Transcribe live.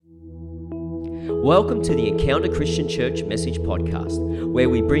Welcome to the Encounter Christian Church Message Podcast, where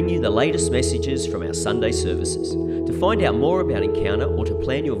we bring you the latest messages from our Sunday services. To find out more about Encounter or to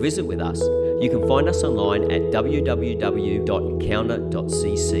plan your visit with us, you can find us online at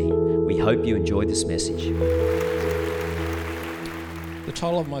www.encounter.cc. We hope you enjoy this message. The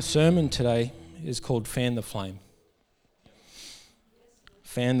title of my sermon today is called Fan the Flame.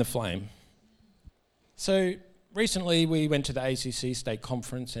 Fan the Flame. So recently we went to the ACC State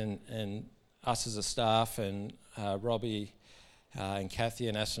Conference and us as a staff and Robbie and Kathy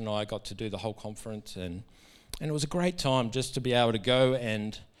and Aston and I got to do the whole conference and it was a great time just to be able to go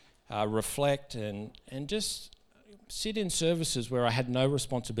and reflect and just sit in services where I had no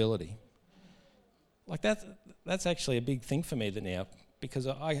responsibility. Like that's actually a big thing for me now because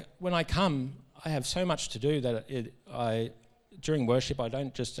when I come, I have so much to do that during worship I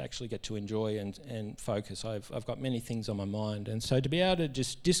don't just actually get to enjoy and focus. I've got many things on my mind, and so to be able to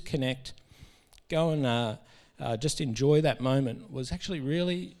just disconnect, go and just enjoy that moment was actually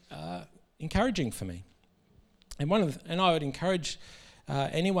really encouraging for me. And I would encourage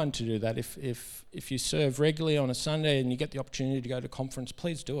anyone to do that. If you serve regularly on a Sunday and you get the opportunity to go to conference,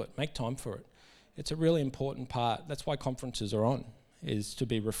 please do it. Make time for it. It's a really important part. That's why conferences are on, is to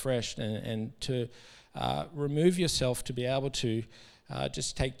be refreshed and to remove yourself to be able to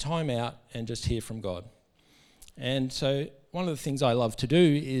just take time out and just hear from God. And so one of the things I love to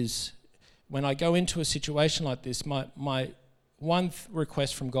do is when I go into a situation like this, my one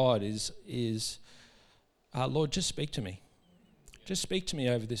request from God is Lord, just speak to me. Just speak to me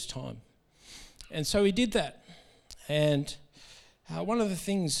over this time. And so he did that. And one of the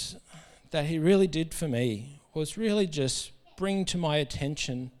things that he really did for me was really just bring to my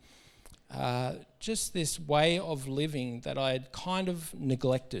attention just this way of living that I had kind of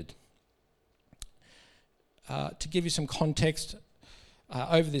neglected. To give you some context,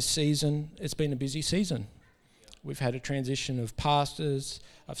 over this season, it's been a busy season. We've had a transition of pastors.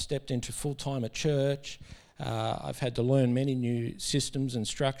 I've stepped into full-time at church. I've had to learn many new systems and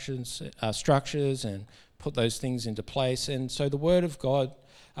structures and put those things into place. And so the word of God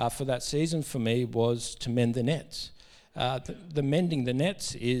for that season for me was to mend the nets. The mending the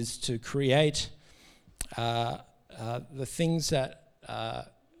nets is to create the things that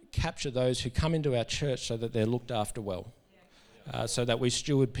capture those who come into our church so that they're looked after well, so that we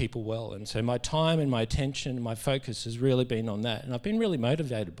steward people well. And so my time and my attention and my focus has really been on that, and I've been really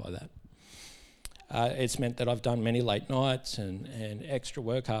motivated by that. It's meant that I've done many late nights and extra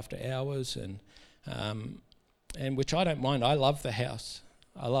work after hours, and which I don't mind. I love the house.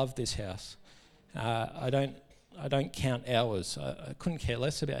 I love this house. I don't count hours. I couldn't care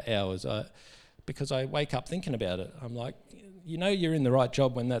less about hours because I wake up thinking about it. I'm like, you're in the right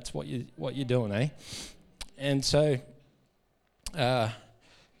job when that's what you're doing, eh? And so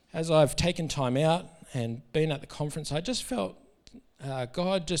as I've taken time out and been at the conference, I just felt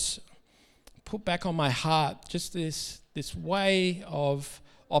God just put back on my heart just this way of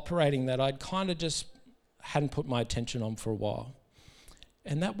operating that I'd kind of just hadn't put my attention on for a while.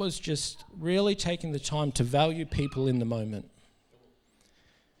 And that was just really taking the time to value people in the moment.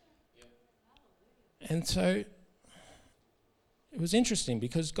 And so it was interesting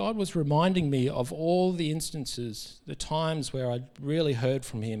because God was reminding me of all the instances, the times where I'd really heard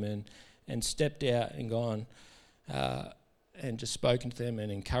from him and stepped out and gone and just spoken to them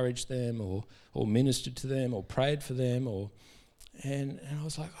and encouraged them or ministered to them or prayed for them and I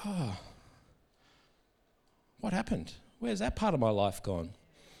was like, oh, what happened? Where's that part of my life gone?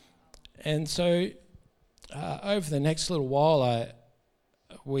 And so over the next little while,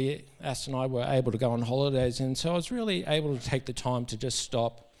 Aston and I were able to go on holidays, and so I was really able to take the time to just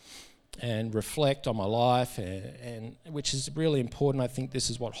stop and reflect on my life, and which is really important. I think this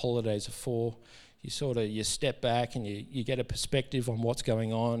is what holidays are for. You step back and you get a perspective on what's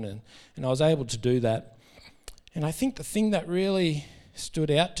going on, and I was able to do that. And I think the thing that really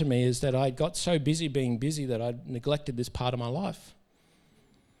stood out to me is that I got so busy being busy that I'd neglected this part of my life.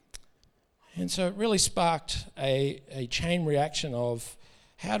 And so it really sparked a chain reaction of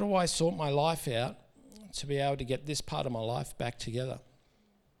how do I sort my life out to be able to get this part of my life back together?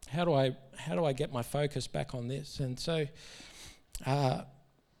 How do I get my focus back on this? And so,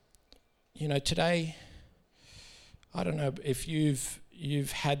 today, I don't know if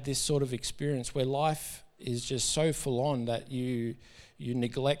you've had this sort of experience where life is just so full on that you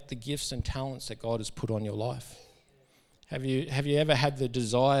neglect the gifts and talents that God has put on your life. Have you ever had the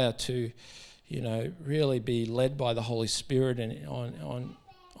desire to, really be led by the Holy Spirit and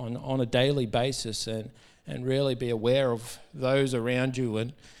on a daily basis and really be aware of those around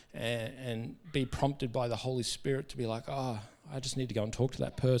you and be prompted by the Holy Spirit to be like, oh, I just need to go and talk to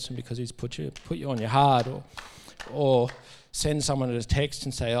that person because he's put you on your heart, or send someone a text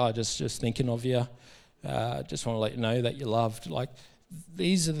and say, oh, just thinking of you, just want to let you know that you're loved. Like,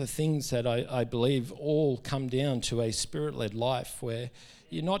 these are the things that I believe all come down to a spirit-led life where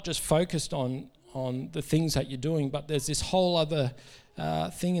you're not just focused on the things that you're doing, but there's this whole other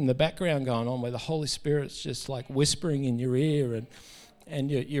thing in the background going on where the Holy Spirit's just like whispering in your ear, and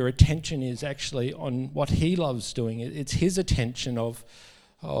your attention is actually on what He loves doing. It's His attention of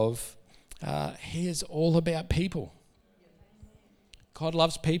He is all about people. God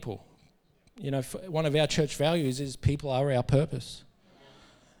loves people. You know, one of our church values is people are our purpose.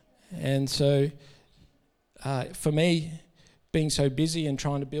 And so for me, being so busy and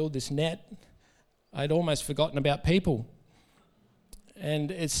trying to build this net, I'd almost forgotten about people.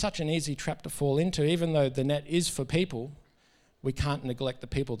 And it's such an easy trap to fall into. Even though the net is for people, we can't neglect the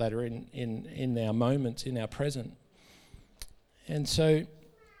people that are in our moments, in our present. And so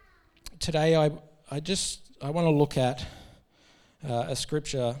today I want to look at a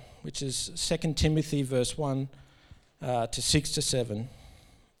scripture which is 2 Timothy verse 1 to 6 to 7.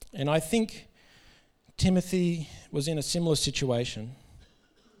 And I think Timothy was in a similar situation.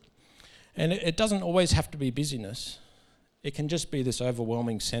 And it doesn't always have to be busyness. It can just be this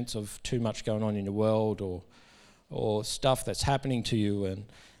overwhelming sense of too much going on in your world, or stuff that's happening to you, and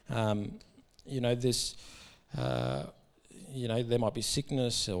there might be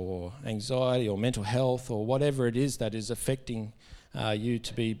sickness or anxiety or mental health or whatever it is that is affecting you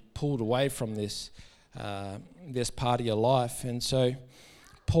to be pulled away from this part of your life. And so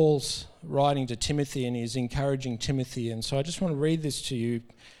Paul's writing to Timothy and he's encouraging Timothy. And so I just want to read this to you.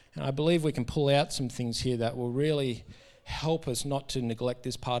 And I believe we can pull out some things here that will really help us not to neglect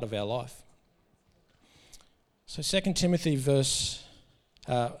this part of our life. So 2 Timothy 1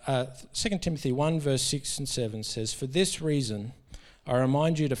 verse 6 and 7 says, "For this reason I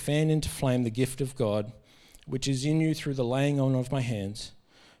remind you to fan into flame the gift of God, which is in you through the laying on of my hands.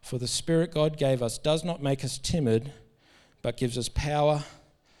 For the Spirit God gave us does not make us timid, but gives us power,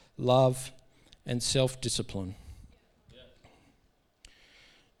 love, and self-discipline."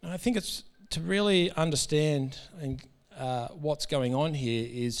 And I think it's to really understand what's going on here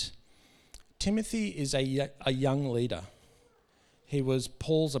is Timothy is a young leader. He was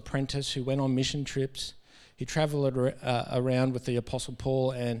Paul's apprentice who went on mission trips. He travelled around with the Apostle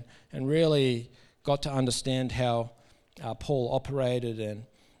Paul and really got to understand how Paul operated,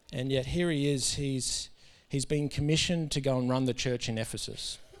 and yet here he is. He's been commissioned to go and run the church in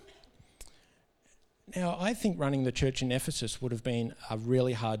Ephesus. Now, I think running the church in Ephesus would have been a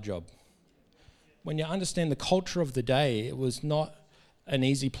really hard job. When you understand the culture of the day, it was not an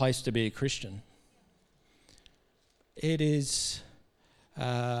easy place to be a Christian. It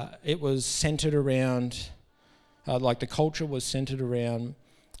was centered around, the culture was centered around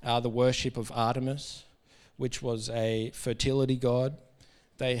the worship of Artemis, which was a fertility god.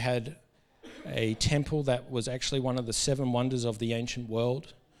 They had a temple that was actually one of the 7 wonders of the ancient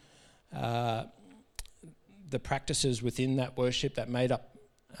world. The practices within that worship that made up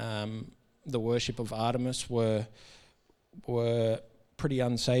the worship of Artemis were pretty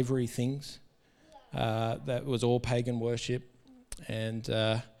unsavory things. That was all pagan worship, and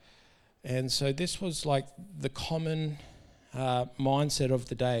so this was like the common mindset of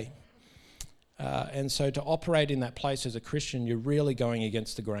the day. And so to operate in that place as a Christian, you're really going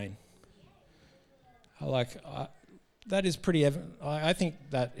against the grain. That is pretty evident. I think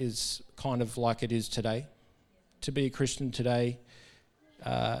that is kind of like it is today. To be a Christian today,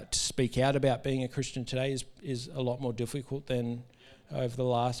 to speak out about being a Christian today is a lot more difficult than over the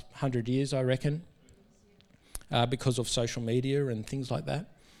last 100 years, I reckon, because of social media and things like that.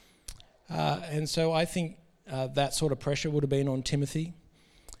 And so I think that sort of pressure would have been on Timothy.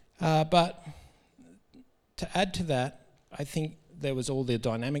 But to add to that, I think there was all the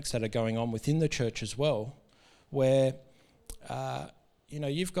dynamics that are going on within the church as well, where,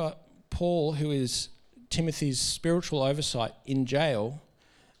 you've got Paul, who is Timothy's spiritual oversight, in jail,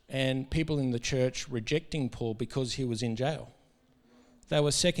 and people in the church rejecting Paul because he was in jail. They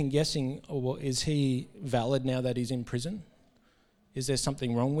were second-guessing, well, is he valid now that he's in prison? Is there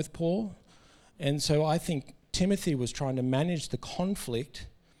something wrong with Paul? And so I think Timothy was trying to manage the conflict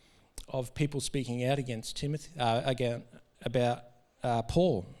of people speaking out against Timothy, about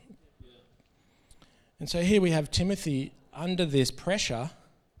Paul. And so here we have Timothy under this pressure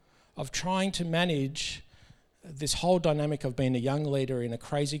of trying to manage this whole dynamic of being a young leader in a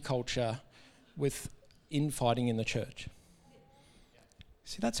crazy culture with infighting in the church.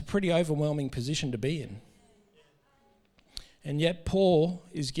 See, that's a pretty overwhelming position to be in. And yet Paul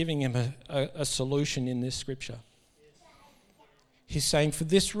is giving him a solution in this scripture. he's saying, for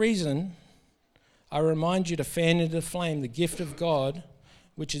this reason, I remind you to fan into the flame the gift of God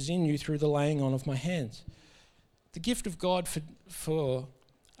which is in you through the laying on of my hands. The gift of God for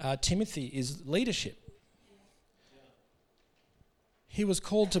Timothy is leadership. He was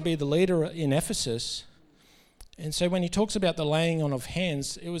called to be the leader in Ephesus. And so when he talks about the laying on of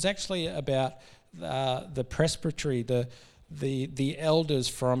hands, it was actually about the presbytery, the elders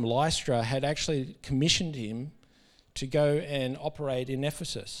from Lystra had actually commissioned him to go and operate in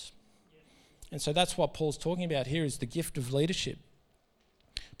Ephesus. And so that's what Paul's talking about here, is the gift of leadership.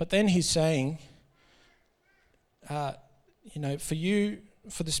 But then he's saying, for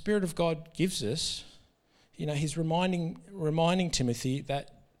the Spirit of God gives us, he's reminding Timothy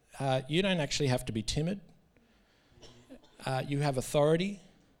that you don't actually have to be timid. You have authority,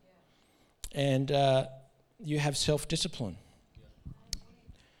 and you have self-discipline.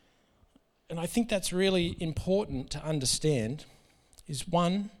 And I think that's really important to understand, is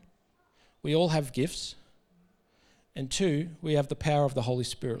one, we all have gifts, and two, we have the power of the Holy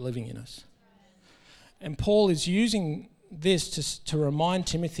Spirit living in us. And Paul is using this to remind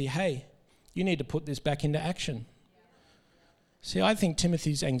Timothy, hey, you need to put this back into action. See, I think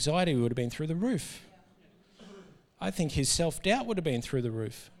Timothy's anxiety would have been through the roof. I think his self-doubt would have been through the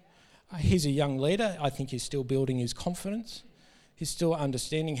roof. He's a young leader. I think he's still building his confidence. He's still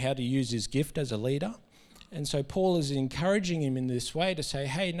understanding how to use his gift as a leader. And so Paul is encouraging him in this way to say,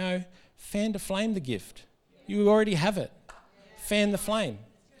 hey, no, fan to flame the gift. You already have it. Fan the flame.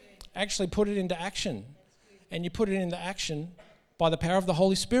 Actually put it into action. And you put it into action by the power of the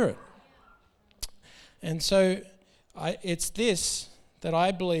Holy Spirit. And so it's this that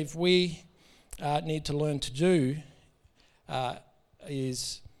I believe we need to learn to do,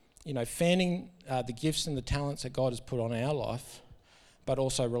 is fanning the gifts and the talents that God has put on our life, but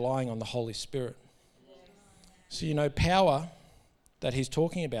also relying on the Holy Spirit. So, power that he's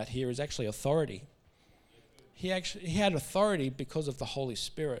talking about here is actually authority. He had authority because of the Holy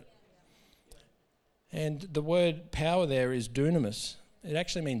Spirit. And the word power there is dunamis. It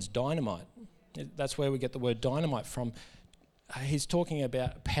actually means dynamite. That's where we get the word dynamite from. He's talking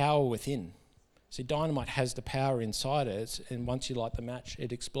about power within. See, dynamite has the power inside it, and once you light the match,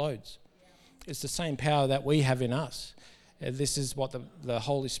 it explodes. It's the same power that we have in us. This is what the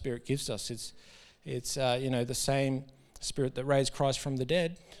Holy Spirit gives us. It's the same Spirit that raised Christ from the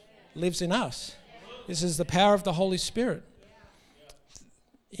dead lives in us. This is the power of the Holy Spirit.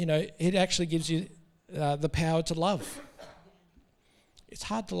 It actually gives you the power to love. It's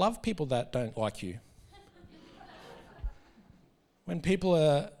hard to love people that don't like you. When people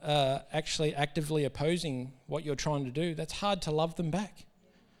are actually actively opposing what you're trying to do, that's hard to love them back.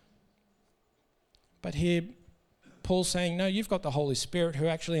 But here, Paul's saying, no, you've got the Holy Spirit who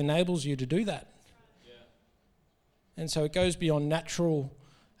actually enables you to do that. Yeah. And so it goes beyond natural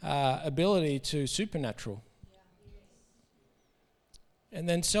ability to supernatural. Yeah. And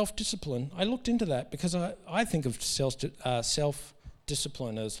then self-discipline. I looked into that because I think of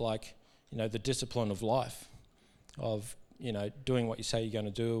self-discipline as like, the discipline of life, of doing what you say you're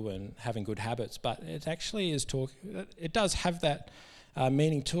going to do and having good habits. But it actually is it does have that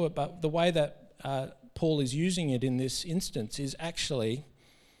meaning to it, but the way that Paul is using it in this instance is actually,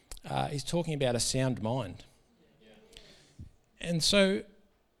 he's talking about a sound mind. Yeah. And so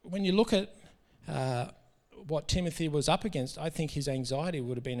when you look at what Timothy was up against, I think his anxiety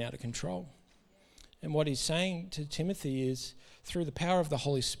would have been out of control. And what he's saying to Timothy is, through the power of the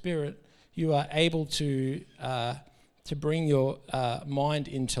Holy Spirit, you are able to bring your mind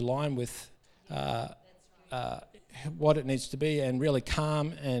into line with what it needs to be, and really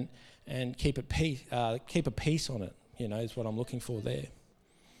calm and keep a peace on it, is what I'm looking for there.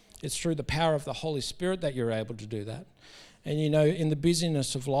 It's through the power of the Holy Spirit that you're able to do that. And in the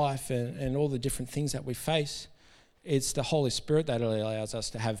busyness of life and all the different things that we face, it's the Holy Spirit that allows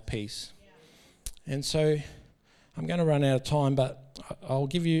us to have peace. Yeah. And so I'm going to run out of time, but I'll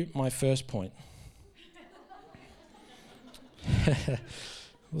give you my first point.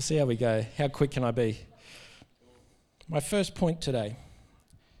 We'll see how we go. How quick can I be? My first point today.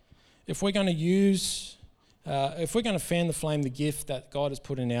 If we're going to fan the flame, the gift that God has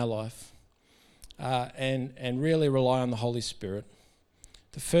put in our life, and really rely on the Holy Spirit,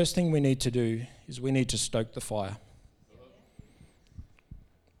 the first thing we need to do is we need to stoke the fire.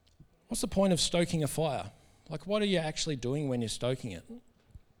 What's the point of stoking a fire? Like, what are you actually doing when you're stoking it?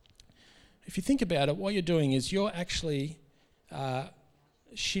 If you think about it, what you're doing is you're actually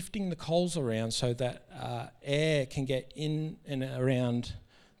shifting the coals around so that air can get in and around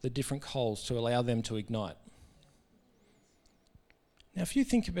the different coals to allow them to ignite. Now, if you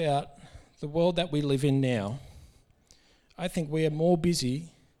think about the world that we live in now, I think we are more busy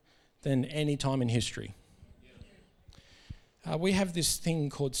than any time in history. We have this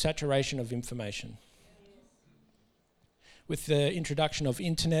thing called saturation of information. With the introduction of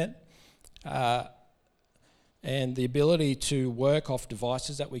internet and the ability to work off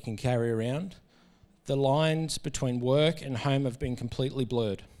devices that we can carry around, the lines between work and home have been completely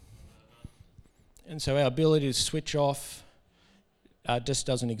blurred. And so our ability to switch off just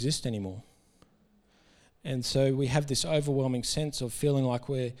doesn't exist anymore. And so we have this overwhelming sense of feeling like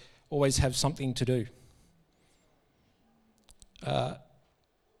we always have something to do.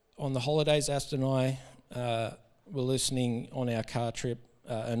 On the holidays, Aston and I were listening on our car trip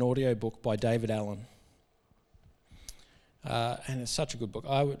an audio book by David Allen. And it's such a good book.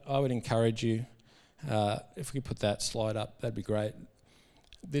 I would encourage you, if we could put that slide up, that'd be great.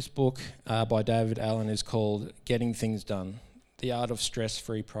 This book by David Allen is called Getting Things Done, The Art of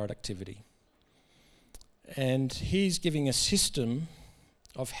Stress-Free Productivity. And he's giving a system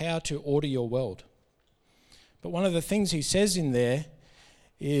of how to order your world. But one of the things he says in there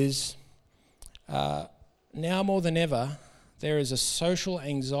is, now more than ever, there is a social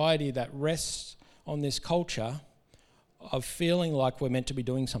anxiety that rests on this culture of feeling like we're meant to be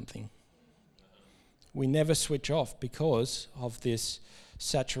doing something. We never switch off because of this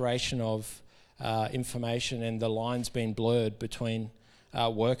saturation of information and the lines being blurred between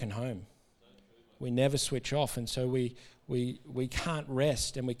work and home. We never switch off, and so we can't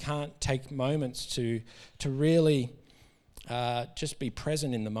rest, and we can't take moments to really just be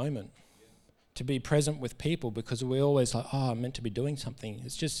present in the moment, to be present with people, because we're always like, I'm meant to be doing something.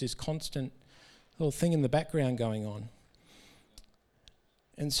 It's just this constant little thing in the background going on.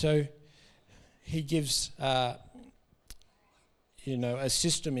 And so he gives a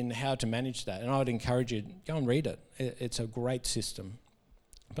system in how to manage that, and I would encourage you, go and read it. It's a great system.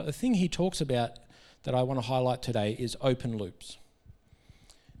 But the thing he talks about that I want to highlight today is open loops.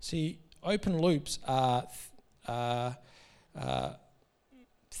 See, open loops are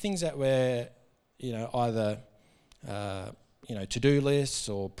things that we're, either to-do lists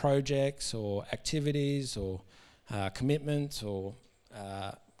or projects or activities or commitments or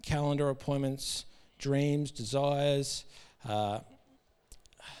calendar appointments, dreams, desires,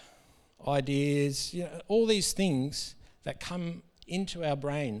 ideas, all these things that come into our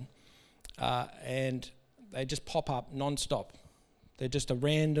brain and they just pop up non-stop. They're just a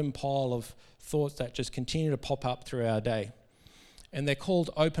random pile of thoughts that just continue to pop up through our day. And they're called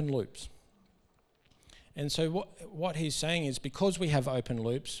open loops. And so what he's saying is, because we have open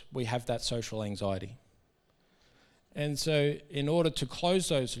loops, we have that social anxiety. And so in order to close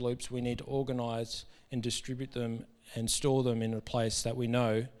those loops, we need to organise and distribute them and store them in a place that we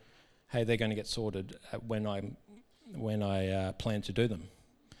know, hey, they're going to get sorted when I plan to do them.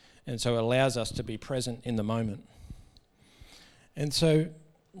 And so it allows us to be present in the moment. And so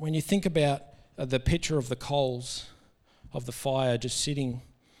when you think about the picture of the coals of the fire just sitting,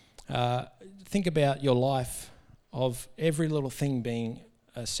 think about your life of every little thing being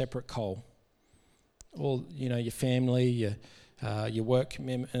a separate coal. All, your family, your work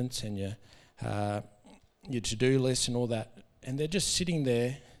commitments, and your to-do list and all that. And they're just sitting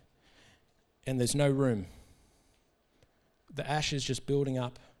there, and there's no room. The ash is just building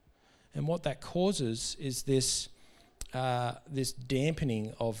up. And what that causes is this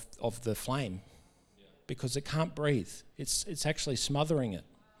dampening of the flame, because it can't breathe. It's actually smothering it.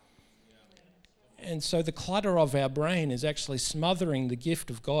 And so the clutter of our brain is actually smothering the gift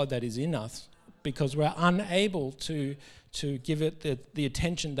of God that is in us, because we're unable to give it the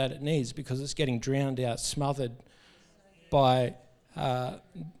attention that it needs, because it's getting drowned out, smothered by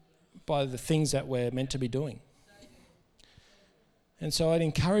the things that we're meant to be doing. And so I'd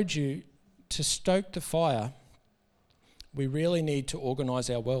encourage you to stoke the fire. We really need to organise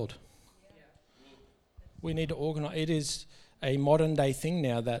our world. We need to organise. It is a modern day thing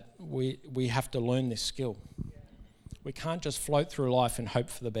now that we have to learn this skill. We can't just float through life and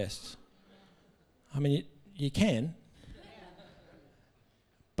hope for the best. I mean, you can,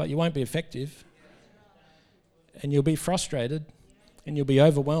 but you won't be effective, and you'll be frustrated, and you'll be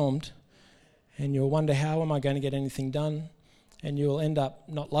overwhelmed, and you'll wonder, how am I going to get anything done? And you'll end up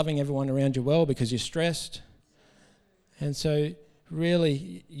not loving everyone around you well because you're stressed. And so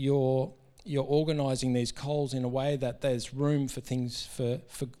really you're organising these coals in a way that there's room for things, for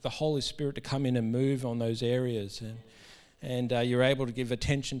the Holy Spirit to come in and move on those areas. And you're able to give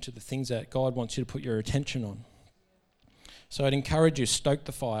attention to the things that God wants you to put your attention on. So I'd encourage you, stoke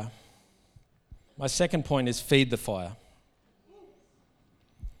the fire. My second point is feed the fire.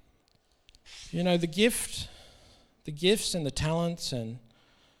 The gifts and the talents and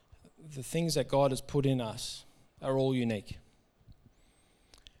the things that God has put in us are all unique.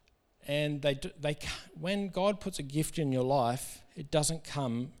 And when God puts a gift in your life, it doesn't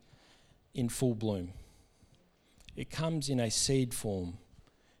come in full bloom. It comes in a seed form.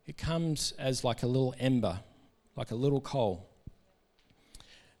 It comes as like a little ember, like a little coal.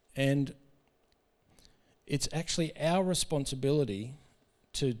 And it's actually our responsibility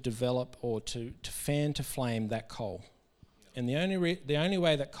to develop or to fan to flame that coal. And the only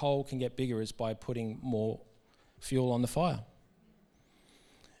way that coal can get bigger is by putting more fuel on the fire.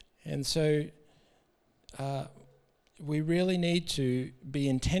 And so we really need to be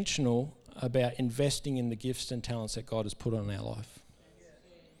intentional about investing in the gifts and talents that God has put on our life.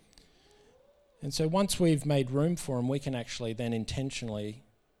 And so once we've made room for them, we can actually then intentionally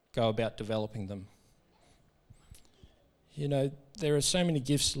go about developing them. You know, there are so many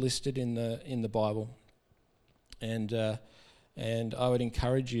gifts listed in the Bible, and I would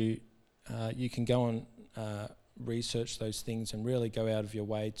encourage you. You can go and research those things and really go out of your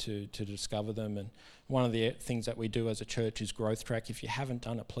way to discover them. And one of the things that we do as a church is Growth Track. If you haven't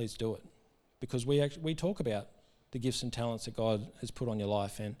done it, please do it, because we talk about the gifts and talents that God has put on your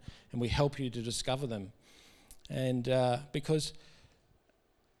life, and we help you to discover them. And because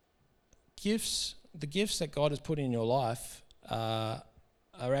the gifts that God has put in your life are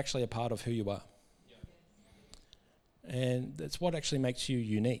actually a part of who you are. And that's what actually makes you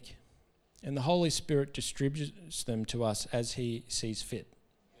unique. And the Holy Spirit distributes them to us as He sees fit,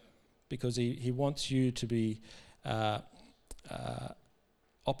 because He wants you to be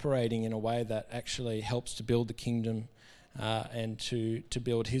operating in a way that actually helps to build the kingdom and to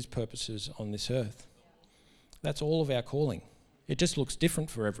build His purposes on this earth. That's all of our calling. It just looks different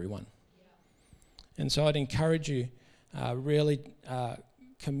for everyone. And so I'd encourage you really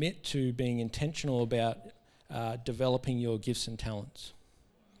commit to being intentional about developing your gifts and talents.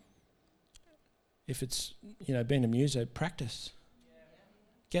 If it's, being a muso, practice.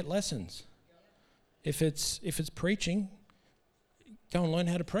 Get lessons. If it's preaching, go and learn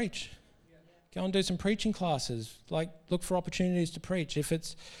how to preach. Go and do some preaching classes. Look for opportunities to preach. If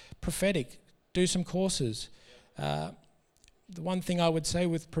it's prophetic, do some courses. The one thing I would say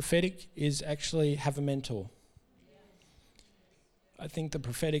with prophetic is actually have a mentor. I think the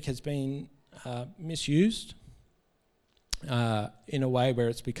prophetic has been misused in a way where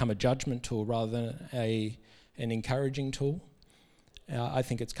it's become a judgment tool rather than an encouraging tool. I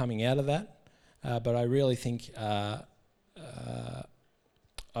think it's coming out of that, but I really think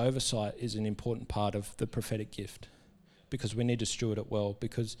oversight is an important part of the prophetic gift, because we need to steward it well,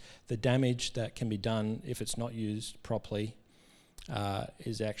 because the damage that can be done if it's not used properly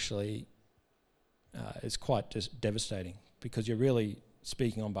is actually is quite devastating, because you're really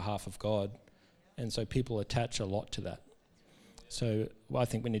speaking on behalf of God, and so people attach a lot to that. So I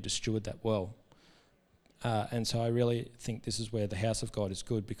think we need to steward that well. And so I really think this is where the house of God is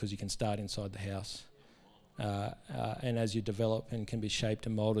good, because you can start inside the house. And as you develop and can be shaped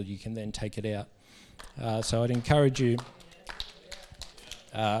and moulded, you can then take it out. So I'd encourage you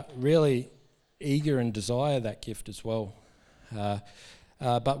really eager and desire that gift as well.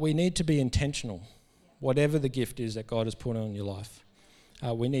 But we need to be intentional. Whatever the gift is that God has put on your life,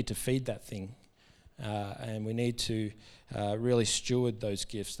 we need to feed that thing. And we need to really steward those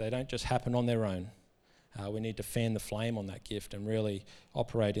gifts. They don't just happen on their own. We need to fan the flame on that gift and really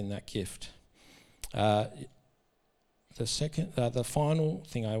operate in that gift. The final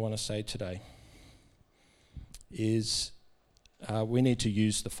thing I want to say today is we need to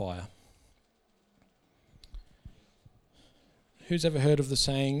use the fire. Who's ever heard of the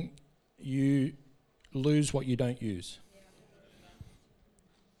saying, you lose what you don't use?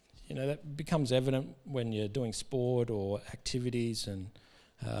 That becomes evident when you're doing sport or activities and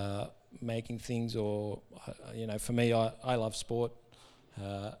making things, or, for me, I love sport.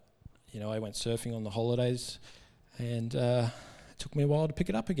 I went surfing on the holidays, and it took me a while to pick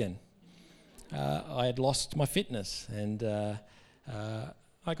it up again. I had lost my fitness, and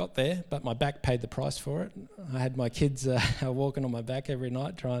I got there, but my back paid the price for it. I had my kids walking on my back every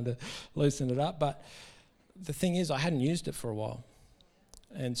night trying to loosen it up, but the thing is, I hadn't used it for a while.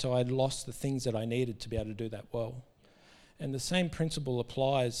 And so I'd lost the things that I needed to be able to do that well. And the same principle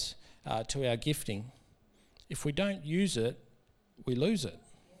applies to our gifting. If we don't use it, we lose it.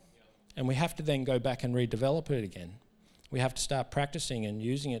 And we have to then go back and redevelop it again. We have to start practicing and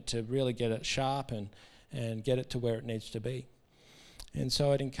using it to really get it sharp and get it to where it needs to be. And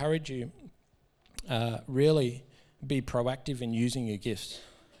so I'd encourage you, really be proactive in using your gifts.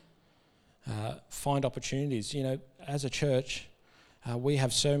 Find opportunities. As a church, we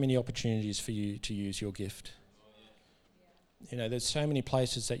have so many opportunities for you to use your gift. There's so many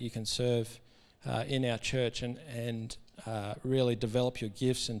places that you can serve in our church and really develop your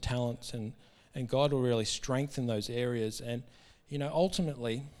gifts and talents, and God will really strengthen those areas. And,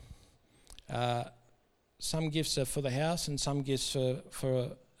 ultimately, some gifts are for the house and some gifts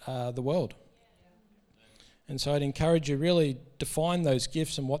for the world. And so I'd encourage you really define those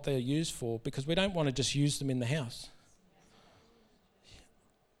gifts and what they're used for, because we don't want to just use them in the house.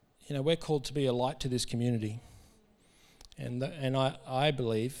 We're called to be a light to this community. And I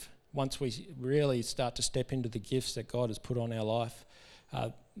believe once we really start to step into the gifts that God has put on our life,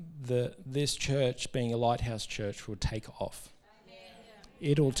 this church, being a lighthouse church, will take off.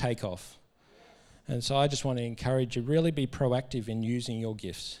 It'll take off. And so I just want to encourage you, really be proactive in using your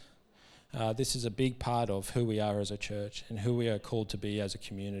gifts. This is a big part of who we are as a church and who we are called to be as a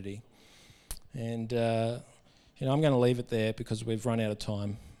community. And, I'm going to leave it there because we've run out of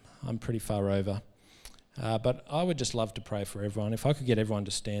time. I'm pretty far over. But I would just love to pray for everyone. If I could get everyone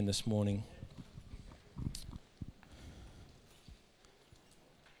to stand this morning.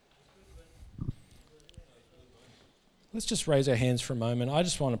 Let's just raise our hands for a moment. I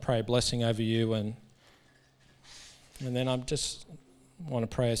just want to pray a blessing over you, and then I just want to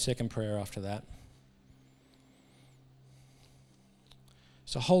pray a second prayer after that.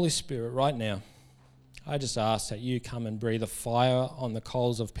 So Holy Spirit, right now, I just ask that you come and breathe a fire on the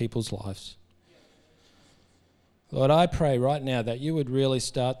coals of people's lives. Lord, I pray right now that you would really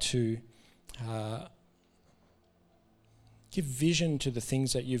start to give vision to the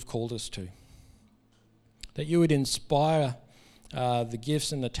things that you've called us to. That you would inspire the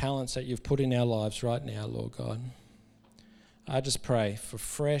gifts and the talents that you've put in our lives right now, Lord God. I just pray for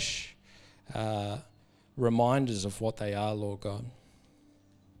fresh reminders of what they are, Lord God.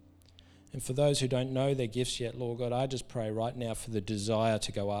 And for those who don't know their gifts yet, Lord God, I just pray right now for the desire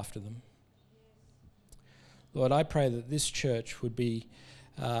to go after them. Lord, I pray that this church would be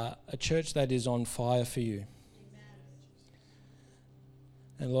a church that is on fire for you.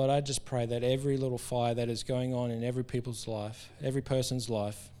 And Lord, I just pray that every little fire that is going on in every people's life, every person's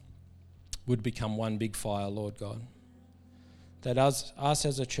life, would become one big fire, Lord God. That us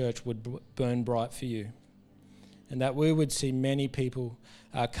as a church would burn bright for you. And that we would see many people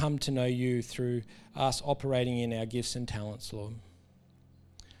come to know you through us operating in our gifts and talents, Lord.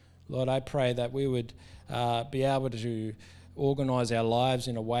 Lord, I pray that we would be able to organise our lives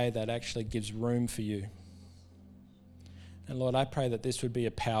in a way that actually gives room for you. And Lord, I pray that this would be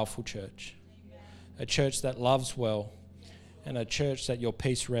a powerful church, a church that loves well, and a church that your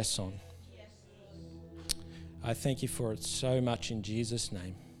peace rests on. I thank you for it so much in Jesus'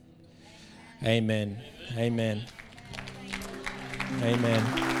 name. Amen. Amen. Amen.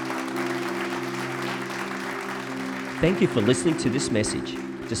 Thank you for listening to this message.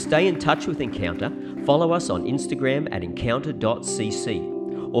 To stay in touch with Encounter, follow us on Instagram at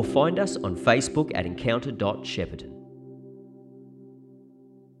encounter.cc or find us on Facebook at encounter.shepparton.